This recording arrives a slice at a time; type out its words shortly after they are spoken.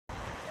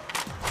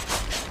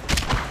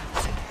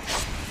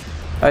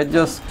I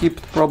just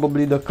skipped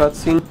probably the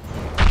cutscene.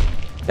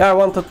 Yeah, I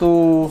wanted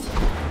to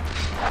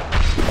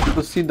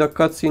see the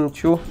cutscene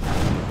too.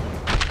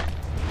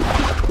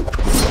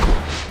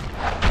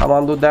 Come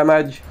on, do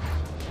damage.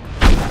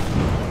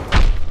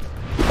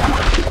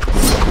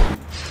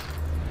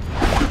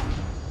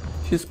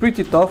 She's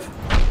pretty tough.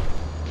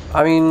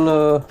 I mean,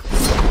 I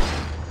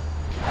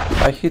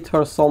hit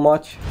her so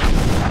much.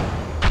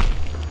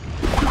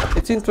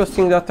 It's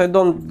interesting that I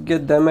don't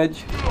get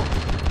damage.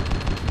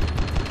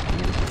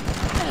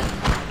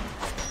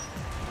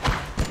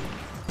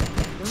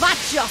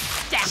 Watch your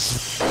step.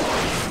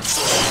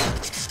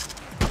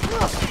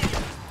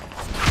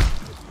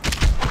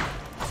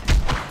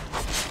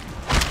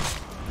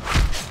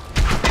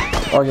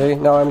 Okay,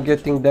 now I'm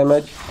getting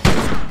damage.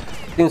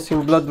 Since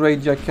in Blood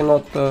Rage I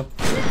cannot...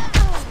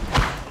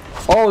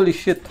 Holy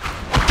shit!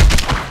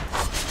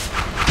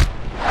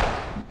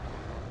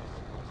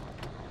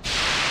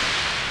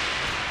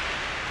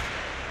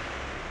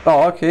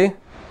 Oh, okay.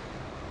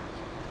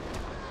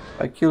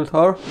 I killed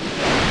her.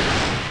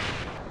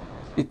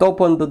 It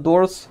opened the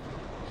doors.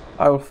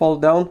 I will fall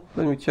down.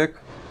 Let me check.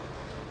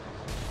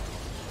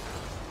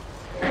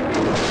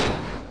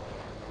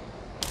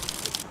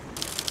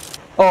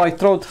 Oh, I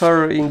threw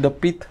her in the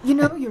pit. You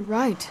know, you're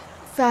right.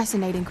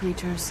 Fascinating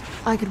creatures.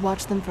 I could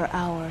watch them for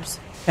hours.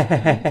 I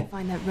need to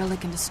find that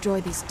relic and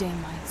destroy these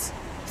Damites.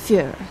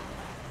 Fear.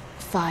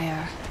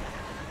 Fire.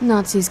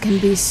 Nazis can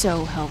be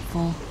so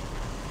helpful.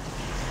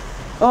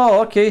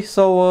 Oh, okay,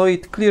 so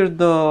it cleared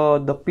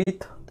the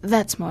pit.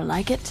 That's more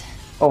like it.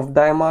 Of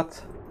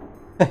Daimat.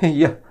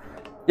 Yeah,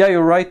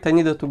 you're right, I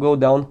needed to go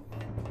down.